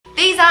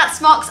art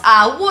smocks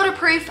are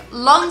waterproof,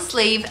 long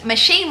sleeve,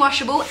 machine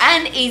washable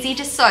and easy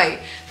to sew.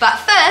 But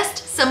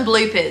first, some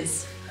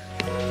bloopers.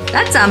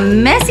 That's a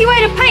messy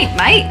way to paint,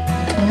 mate.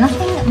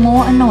 Nothing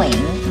more annoying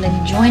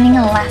than joining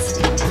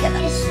elastic together.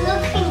 It's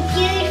looking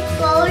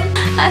beautiful.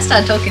 I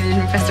started talking and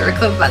didn't press the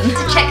record button.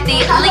 To check the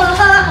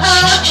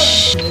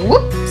link.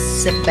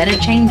 Whoops, I better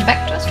change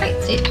back to a straight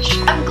stitch.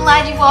 I'm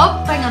glad you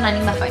were. Hang on, I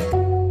need my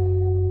phone.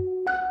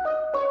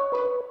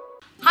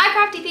 Hi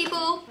crafty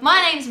people,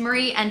 my name's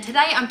Marie and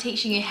today I'm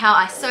teaching you how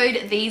I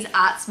sewed these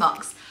art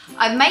smocks.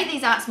 I've made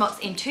these art smocks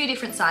in two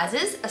different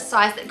sizes, a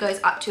size that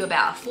goes up to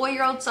about a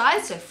 4-year-old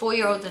size, so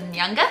 4-year-olds and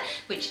younger,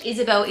 which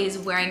Isabel is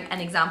wearing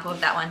an example of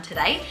that one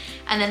today.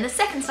 And then the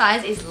second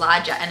size is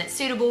larger and it's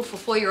suitable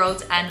for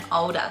 4-year-olds and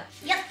older.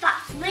 Yep,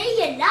 that's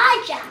really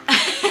larger.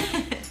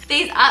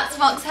 These art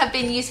smocks have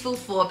been useful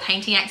for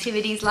painting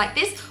activities like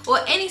this or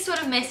any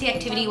sort of messy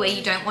activity where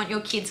you don't want your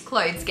kids'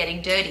 clothes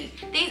getting dirty.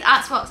 These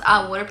art smocks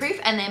are waterproof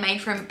and they're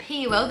made from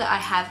PUL that I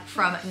have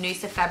from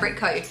Noosa Fabric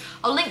Co.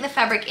 I'll link the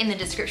fabric in the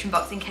description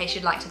box in case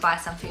you'd like to buy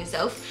some for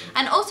yourself.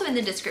 And also in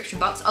the description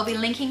box, I'll be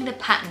linking the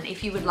pattern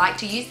if you would like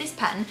to use this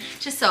pattern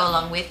to sew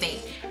along with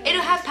me.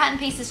 It'll have pattern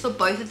pieces for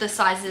both of the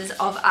sizes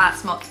of art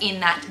smock in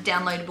that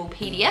downloadable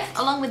PDF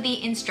along with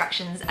the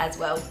instructions as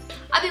well.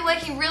 I've been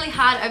working really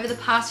hard over the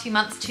past few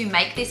months to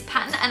make this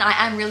pattern and I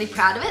am really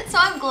proud of it, so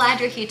I'm glad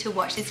you're here to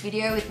watch this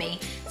video with me.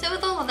 So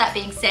with all of that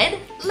being said,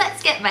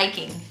 let's get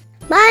making.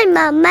 My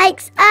mum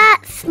makes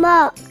art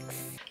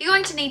smocks. You're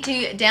going to need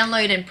to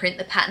download and print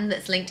the pattern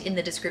that's linked in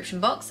the description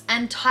box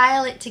and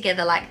tile it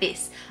together like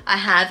this. I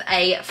have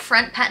a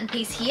front pattern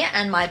piece here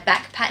and my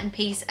back pattern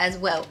piece as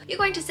well. You're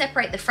going to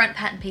separate the front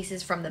pattern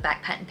pieces from the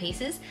back pattern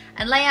pieces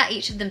and lay out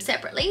each of them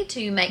separately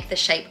to make the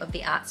shape of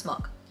the art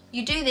smock.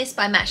 You do this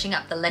by matching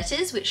up the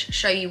letters which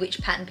show you which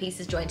pattern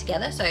pieces join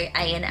together, so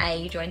A and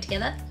A join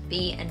together,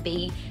 B and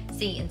B,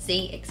 C and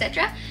C,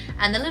 etc.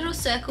 And the little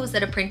circles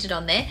that are printed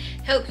on there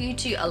help you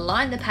to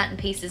align the pattern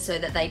pieces so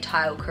that they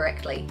tile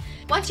correctly.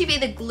 Once you've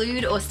either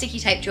glued or sticky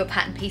taped your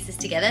pattern pieces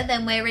together,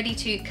 then we're ready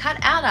to cut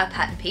out our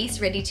pattern piece,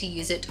 ready to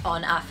use it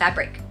on our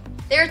fabric.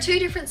 There are two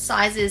different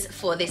sizes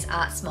for this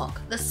art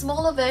smock. The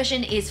smaller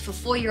version is for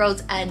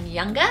 4-year-olds and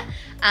younger,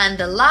 and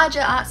the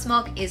larger art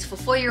smock is for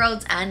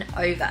 4-year-olds and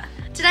over.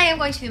 Today I'm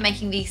going to be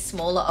making the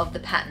smaller of the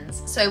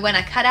patterns. So when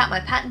I cut out my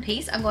pattern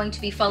piece, I'm going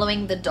to be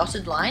following the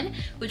dotted line,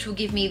 which will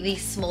give me the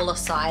smaller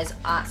size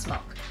art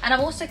smock. And I'm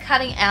also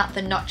cutting out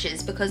the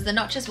notches because the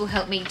notches will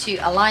help me to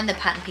align the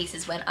pattern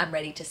pieces when I'm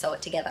ready to sew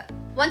it together.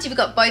 Once you've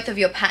got both of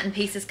your pattern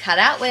pieces cut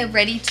out, we're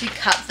ready to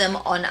cut them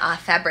on our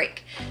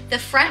fabric. The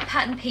front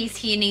pattern piece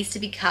here needs to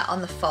be cut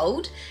on the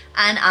fold,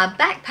 and our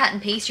back pattern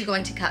piece you're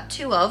going to cut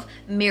two of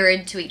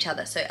mirrored to each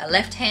other, so a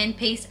left hand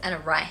piece and a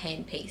right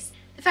hand piece.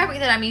 The fabric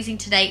that I'm using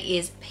today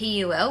is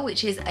PUL,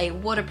 which is a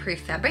waterproof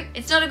fabric.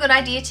 It's not a good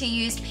idea to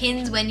use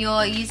pins when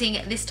you're using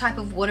this type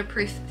of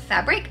waterproof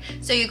fabric,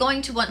 so you're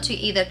going to want to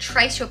either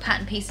trace your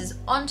pattern pieces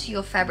onto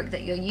your fabric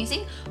that you're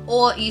using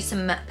or use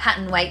some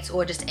pattern weights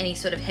or just any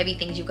sort of heavy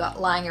things you've got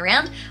lying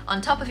around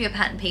on top of your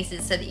pattern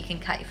pieces so that you can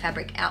cut your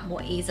fabric out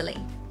more easily.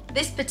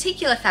 This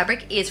particular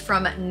fabric is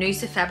from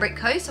Noosa Fabric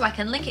Co, so I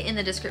can link it in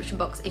the description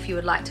box if you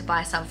would like to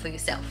buy some for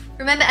yourself.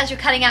 Remember as you're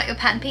cutting out your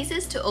pattern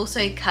pieces to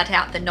also cut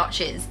out the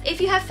notches.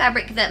 If you have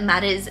fabric that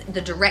matters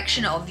the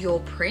direction of your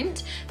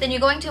print, then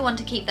you're going to want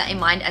to keep that in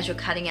mind as you're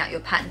cutting out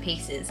your pattern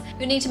pieces.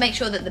 You'll need to make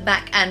sure that the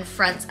back and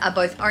fronts are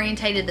both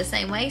orientated the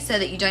same way so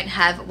that you don't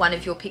have one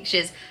of your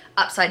pictures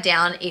upside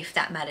down if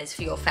that matters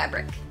for your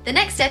fabric. The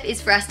next step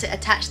is for us to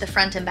attach the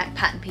front and back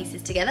pattern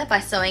pieces together by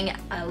sewing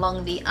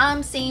along the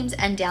arm seams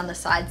and down the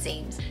side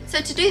seams.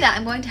 So to do that,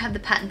 I'm going to have the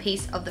pattern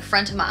piece of the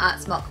front of my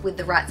art smock with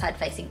the right side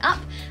facing up,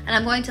 and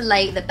I'm going to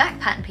lay the back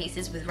pattern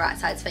pieces with right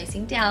sides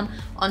facing down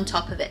on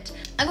top of it.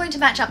 I'm going to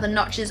match up the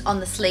notches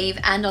on the sleeve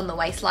and on the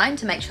waistline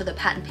to make sure the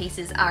pattern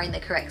pieces are in the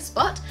correct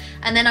spot,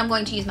 and then I'm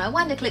going to use my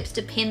wonder clips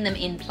to pin them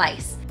in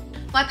place.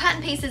 My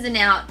pattern pieces are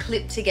now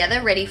clipped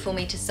together, ready for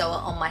me to sew it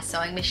on my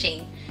sewing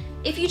machine.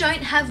 If you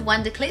don't have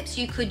wonder clips,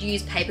 you could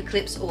use paper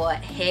clips or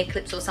hair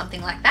clips or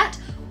something like that.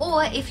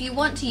 Or if you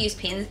want to use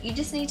pins, you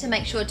just need to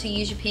make sure to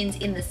use your pins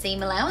in the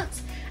seam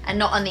allowance and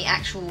not on the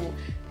actual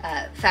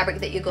fabric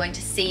that you're going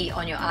to see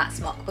on your art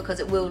smock,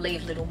 because it will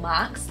leave little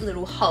marks,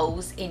 little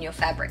holes in your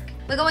fabric.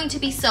 We're going to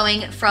be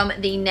sewing from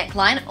the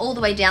neckline all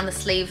the way down the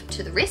sleeve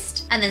to the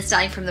wrist, and then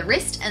starting from the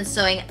wrist and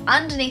sewing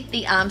underneath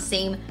the arm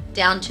seam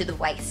down to the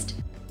waist.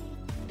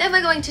 Then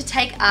we're going to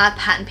take our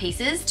pattern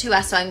pieces to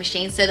our sewing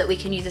machine so that we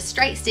can use a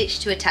straight stitch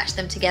to attach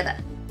them together.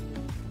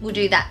 We'll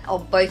do that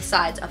on both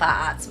sides of our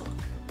art smock.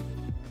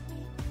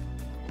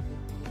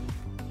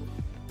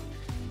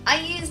 I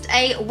used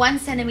a 1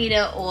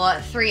 centimeter or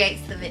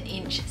 3/8 of an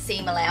inch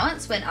seam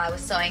allowance when I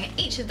was sewing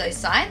each of those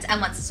sides, and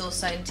once it's all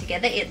sewn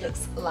together it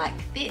looks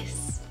like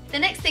this. The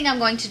next thing I'm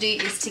going to do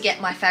is to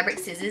get my fabric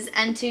scissors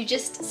and to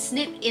just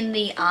snip in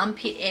the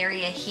armpit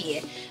area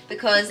here,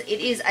 because it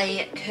is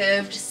a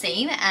curved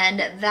seam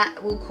and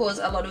that will cause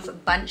a lot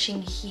of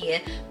bunching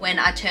here when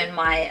I turn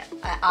my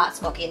art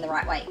smock in the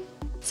right way.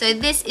 So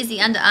this is the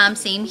underarm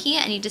seam here,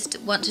 and you just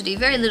want to do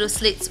very little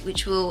slits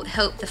which will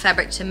help the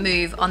fabric to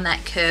move on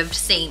that curved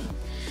seam.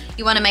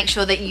 You want to make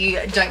sure that you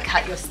don't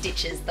cut your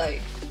stitches though.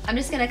 I'm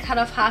just going to cut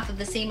off half of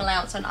the seam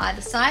allowance on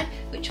either side,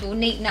 which will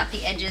neaten up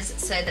the edges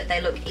so that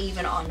they look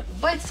even on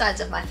both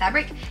sides of my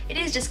fabric. It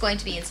is just going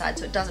to be inside,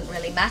 so it doesn't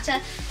really matter,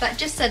 but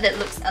just so that it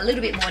looks a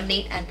little bit more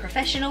neat and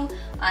professional,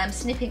 I'm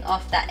snipping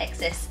off that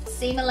excess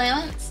seam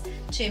allowance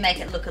to make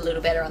it look a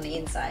little better on the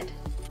inside.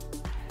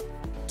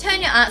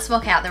 Turn your art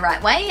smock out the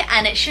right way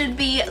and it should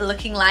be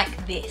looking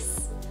like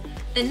this.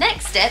 The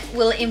next step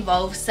will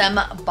involve some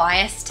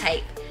bias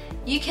tape.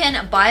 You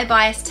can buy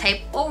bias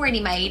tape already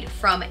made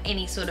from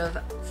any sort of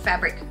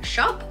fabric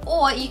shop,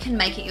 or you can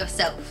make it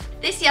yourself.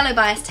 This yellow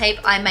bias tape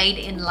I made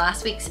in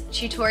last week's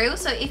tutorial,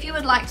 so if you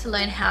would like to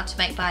learn how to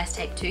make bias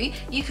tape too,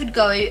 you could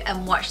go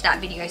and watch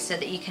that video so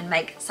that you can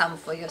make some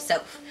for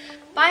yourself.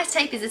 Bias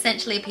tape is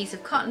essentially a piece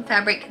of cotton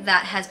fabric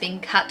that has been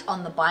cut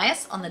on the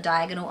bias, on the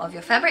diagonal of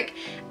your fabric,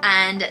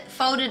 and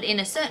folded in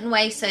a certain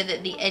way so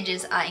that the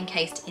edges are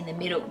encased in the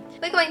middle.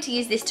 We're going to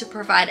use this to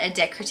provide a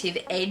decorative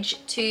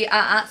edge to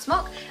our art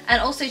smock,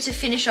 and also to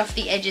finish off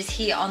the edges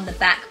here on the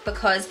back,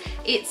 because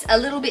it's a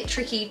little bit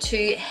tricky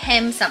to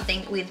hem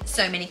something with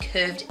so many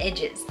curved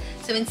edges.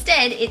 So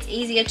instead, it's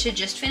easier to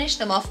just finish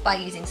them off by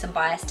using some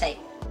bias tape.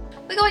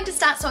 We're going to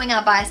start sewing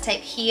our bias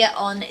tape here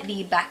on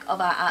the back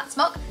of our art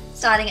smock,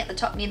 starting at the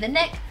top near the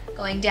neck,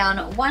 going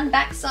down one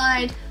back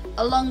side,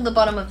 along the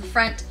bottom of the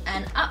front,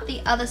 and up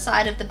the other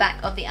side of the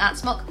back of the art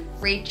smock,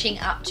 reaching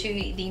up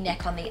to the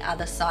neck on the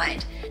other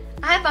side.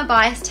 I have my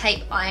bias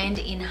tape ironed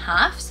in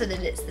half so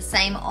that it's the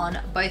same on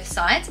both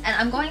sides, and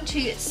I'm going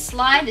to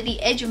slide the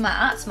edge of my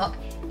art smock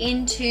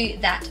into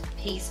that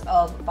piece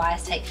of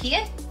bias tape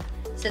here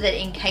so that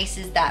it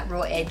encases that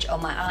raw edge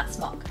on my art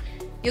smock.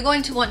 You're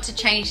going to want to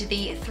change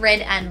the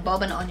thread and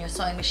bobbin on your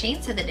sewing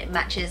machine so that it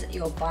matches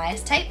your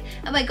bias tape,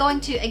 and we're going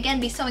to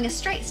again be sewing a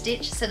straight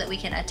stitch so that we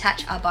can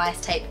attach our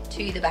bias tape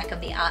to the back of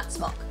the art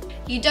smock.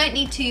 You don't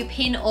need to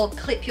pin or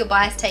clip your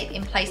bias tape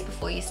in place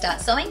before you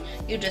start sewing.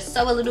 You'll just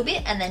sew a little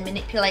bit and then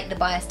manipulate the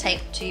bias tape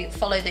to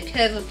follow the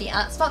curve of the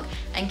art smock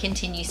and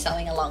continue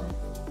sewing along.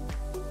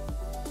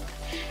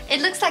 It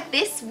looks like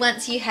this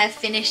once you have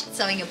finished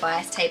sewing your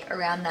bias tape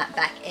around that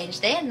back edge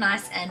there,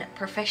 nice and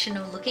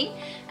professional looking.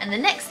 And the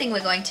next thing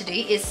we're going to do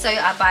is sew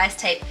our bias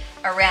tape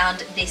around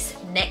this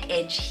neck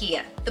edge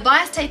here. The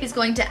bias tape is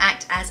going to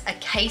act as a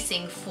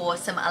casing for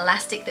some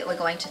elastic that we're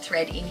going to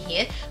thread in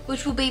here,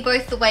 which will be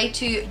both the way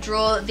to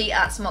draw the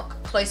art smock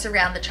close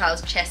around the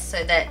child's chest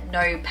so that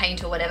no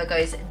paint or whatever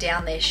goes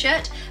down their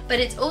shirt, but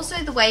it's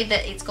also the way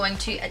that it's going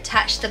to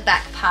attach the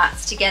back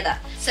parts together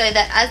so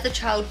that as the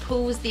child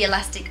pulls the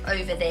elastic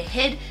over their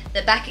head,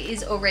 the back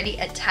is already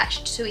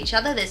attached to each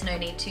other. There's no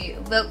need to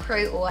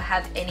Velcro or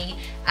have any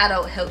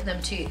adult help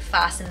them to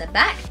fasten the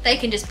back. They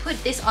can just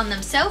put this on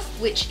themselves,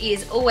 which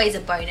is always a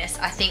bonus.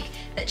 I think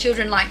that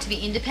children like to be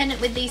independent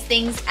with these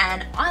things,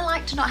 and I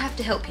like to not have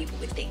to help people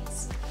with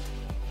things.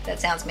 That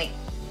sounds me.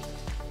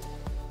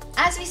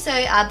 As we sew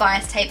our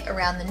bias tape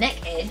around the neck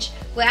edge,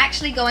 we're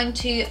actually going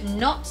to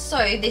not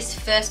sew this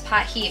first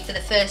part here for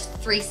the first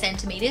 3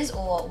 centimeters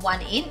or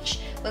 1 inch.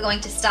 We're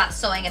going to start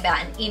sewing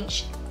about 1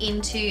 inch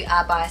into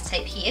our bias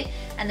tape here,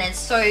 and then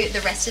sew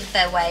the rest of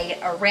the way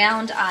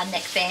around our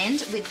neck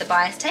band with the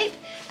bias tape.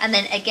 And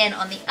then again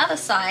on the other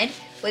side,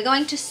 we're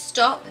going to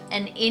stop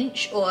 1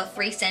 inch or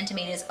 3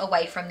 centimeters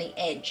away from the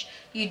edge.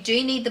 You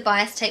do need the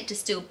bias tape to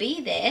still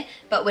be there,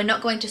 but we're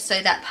not going to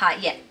sew that part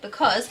yet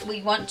because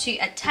we want to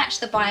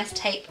attach the bias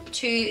tape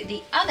to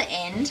the other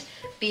end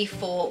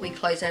before we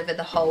close over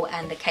the hole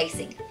and the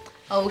casing.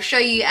 I'll show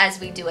you as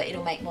we do it,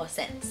 it'll make more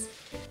sense.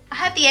 I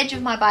have the edge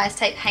of my bias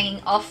tape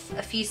hanging off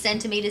a few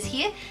centimeters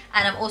here,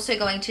 and I'm also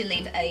going to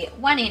leave a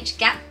 1 inch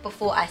gap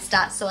before I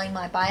start sewing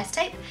my bias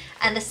tape,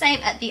 and the same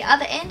at the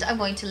other end. I'm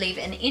going to leave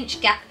 1 inch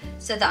gap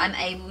so that I'm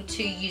able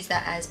to use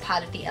that as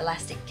part of the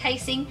elastic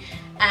casing,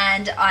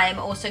 and I'm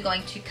also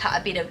going to cut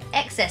a bit of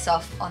excess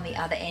off on the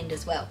other end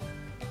as well.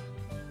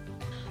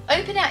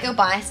 Open out your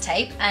bias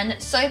tape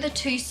and sew the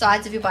 2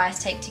 sides of your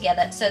bias tape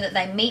together so that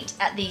they meet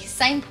at the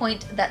same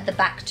point that the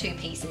back 2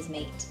 pieces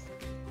meet.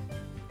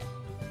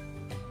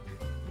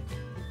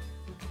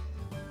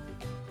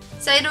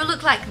 So it'll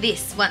look like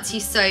this once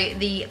you sew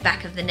the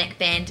back of the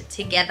neckband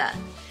together.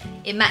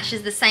 It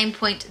matches the same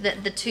point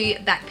that the 2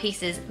 back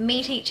pieces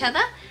meet each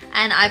other,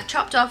 and I've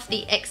chopped off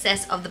the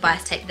excess of the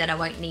bias tape that I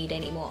won't need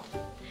anymore.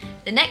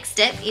 The next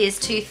step is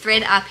to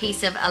thread our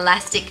piece of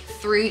elastic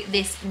through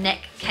this neck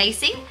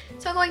casing.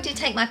 So I'm going to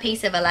take my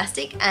piece of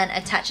elastic and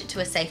attach it to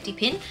a safety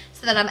pin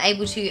so that I'm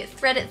able to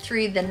thread it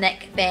through the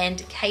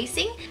neckband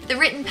casing. The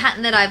written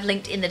pattern that I've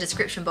linked in the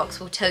description box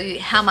will tell you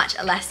how much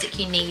elastic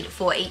you need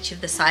for each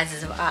of the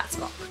sizes of art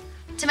smock.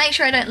 To make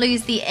sure I don't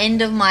lose the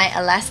end of my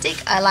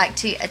elastic, I like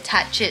to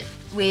attach it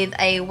with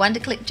a wonder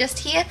clip just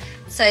here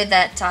so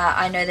that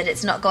I know that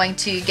it's not going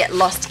to get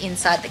lost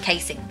inside the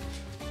casing.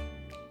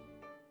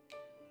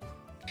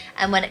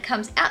 And when it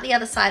comes out the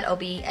other side, I'll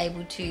be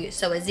able to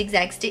sew a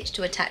zigzag stitch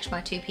to attach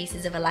my 2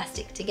 pieces of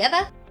elastic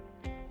together.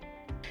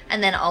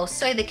 and then I'll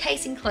sew the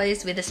casing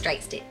closed with a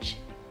straight stitch.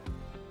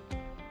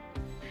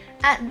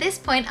 At this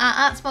point, our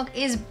art smock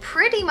is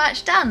pretty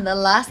much done. The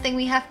last thing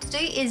we have to do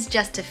is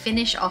just to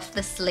finish off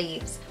the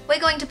sleeves. We're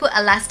going to put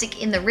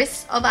elastic in the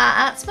wrists of our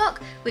art smock,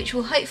 which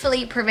will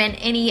hopefully prevent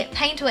any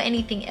paint or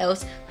anything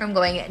else from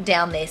going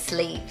down their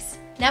sleeves.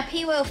 Now,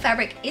 P-Well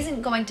fabric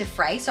isn't going to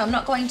fray, so I'm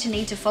not going to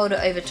need to fold it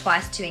over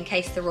twice to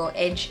encase the raw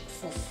edge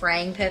for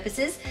fraying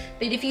purposes.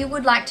 But if you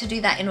would like to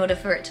do that in order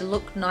for it to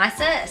look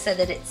nicer so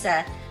that it's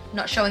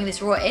not showing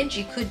this raw edge,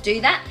 you could do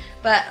that.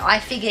 But I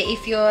figure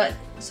if you're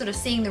sort of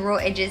seeing the raw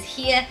edges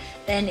here,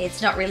 then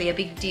it's not really a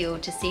big deal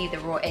to see the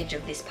raw edge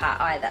of this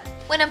part either.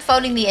 When I'm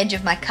folding the edge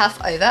of my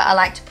cuff over, I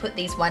like to put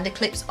these wonder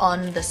clips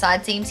on the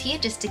side seams here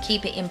just to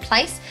keep it in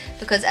place,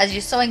 because as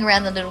you're sewing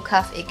around the little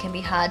cuff, it can be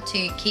hard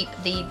to keep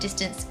the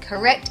distance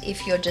correct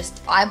if you're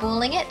just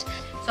eyeballing it.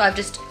 So I've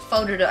just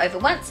folded it over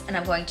once, and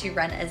I'm going to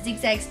run a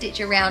zigzag stitch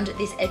around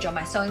this edge on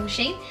my sewing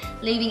machine,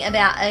 leaving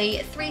about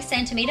a 3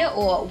 centimeter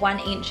or 1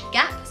 inch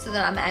gap so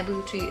that I'm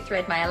able to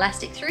thread my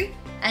elastic through.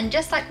 And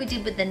just like we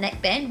did with the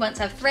neckband, once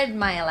I've threaded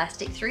my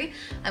elastic through,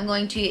 I'm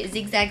going to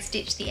zigzag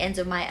stitch the ends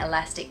of my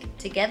elastic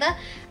together,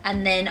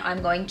 and then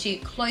I'm going to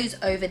close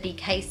over the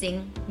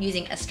casing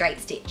using a straight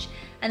stitch.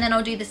 And then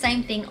I'll do the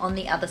same thing on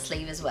the other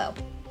sleeve as well.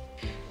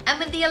 And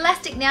with the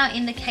elastic now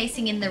in the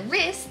casing in the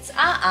wrists,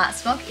 our art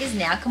smock is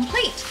now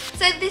complete.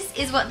 So this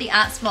is what the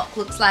art smock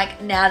looks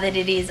like now that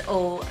it is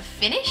all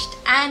finished.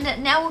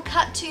 And now we'll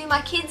cut to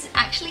my kids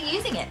actually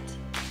using it.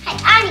 Hey,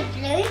 Annie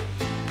Blue.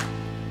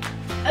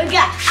 Okay,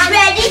 I'm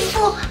ready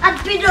for a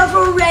bit of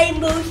a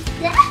rainbow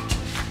set.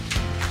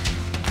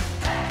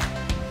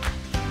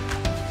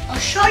 I'll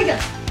show you.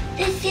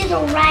 This is a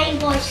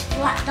rainbow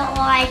splat that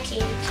I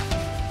did.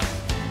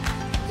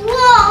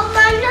 Whoa,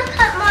 Mum, look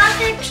at my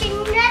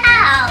picture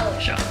now.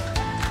 Sure.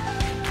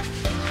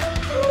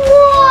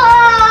 Whoa!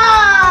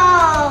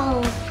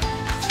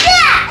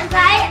 Yeah!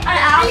 Okay,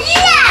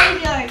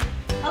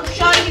 I'll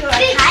show you,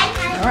 okay?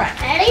 Alright.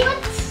 Ready?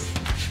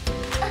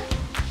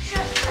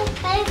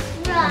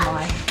 Oh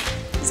my.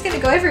 It's going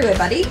to go everywhere,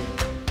 buddy.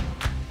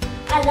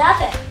 I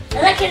love it.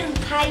 I like it in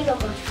paint on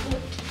my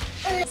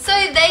foot. So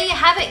there you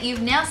have it.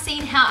 You've now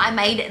seen how I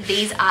made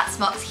these art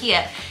smocks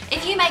here.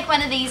 If you make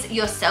one of these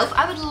yourself,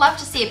 I would love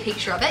to see a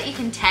picture of it. You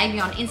can tag me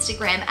on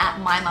Instagram at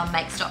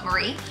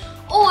mymum.marie,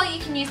 or you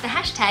can use the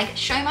hashtag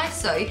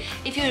 #ShowMySew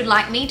if you would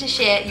like me to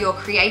share your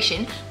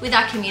creation with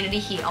our community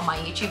here on my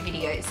YouTube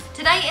videos.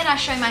 Today in our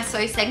Show My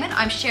Sew segment,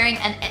 I'm sharing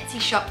an Etsy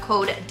shop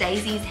called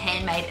Daisy's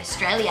Handmade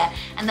Australia,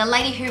 and the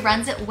lady who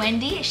runs it,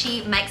 Wendy,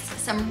 she makes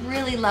some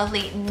really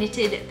lovely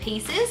knitted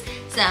pieces,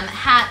 some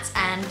hats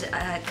and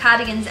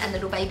cardigans and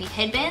little baby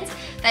headbands.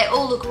 They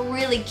all look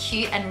really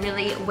cute and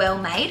really well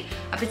made.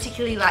 I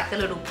particularly like the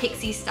little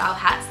pixie style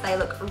hats. They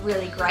look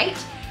really great.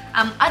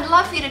 I'd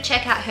love for you to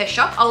check out her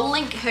shop. I'll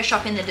link her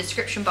shop in the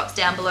description box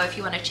down below if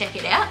you want to check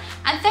it out.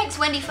 And thanks,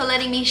 Wendy, for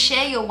letting me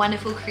share your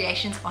wonderful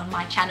creations on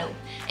my channel.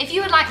 If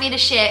you would like me to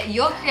share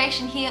your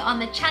creation here on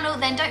the channel,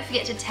 then don't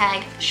forget to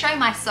tag Show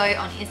My Sew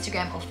on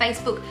Instagram or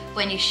Facebook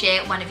when you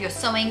share one of your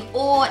sewing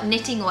or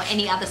knitting or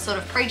any other sort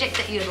of project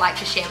that you would like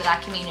to share with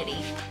our community.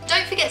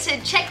 Don't forget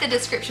to check the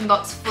description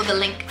box for the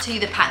link to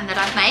the pattern that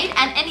I've made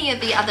and any of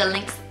the other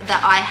links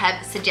that I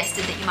have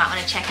suggested that you might want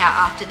to check out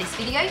after this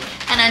video.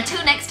 And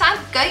until next time,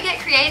 go get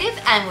creative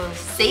and we'll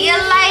see you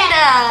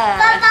later.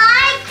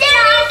 Bye-bye.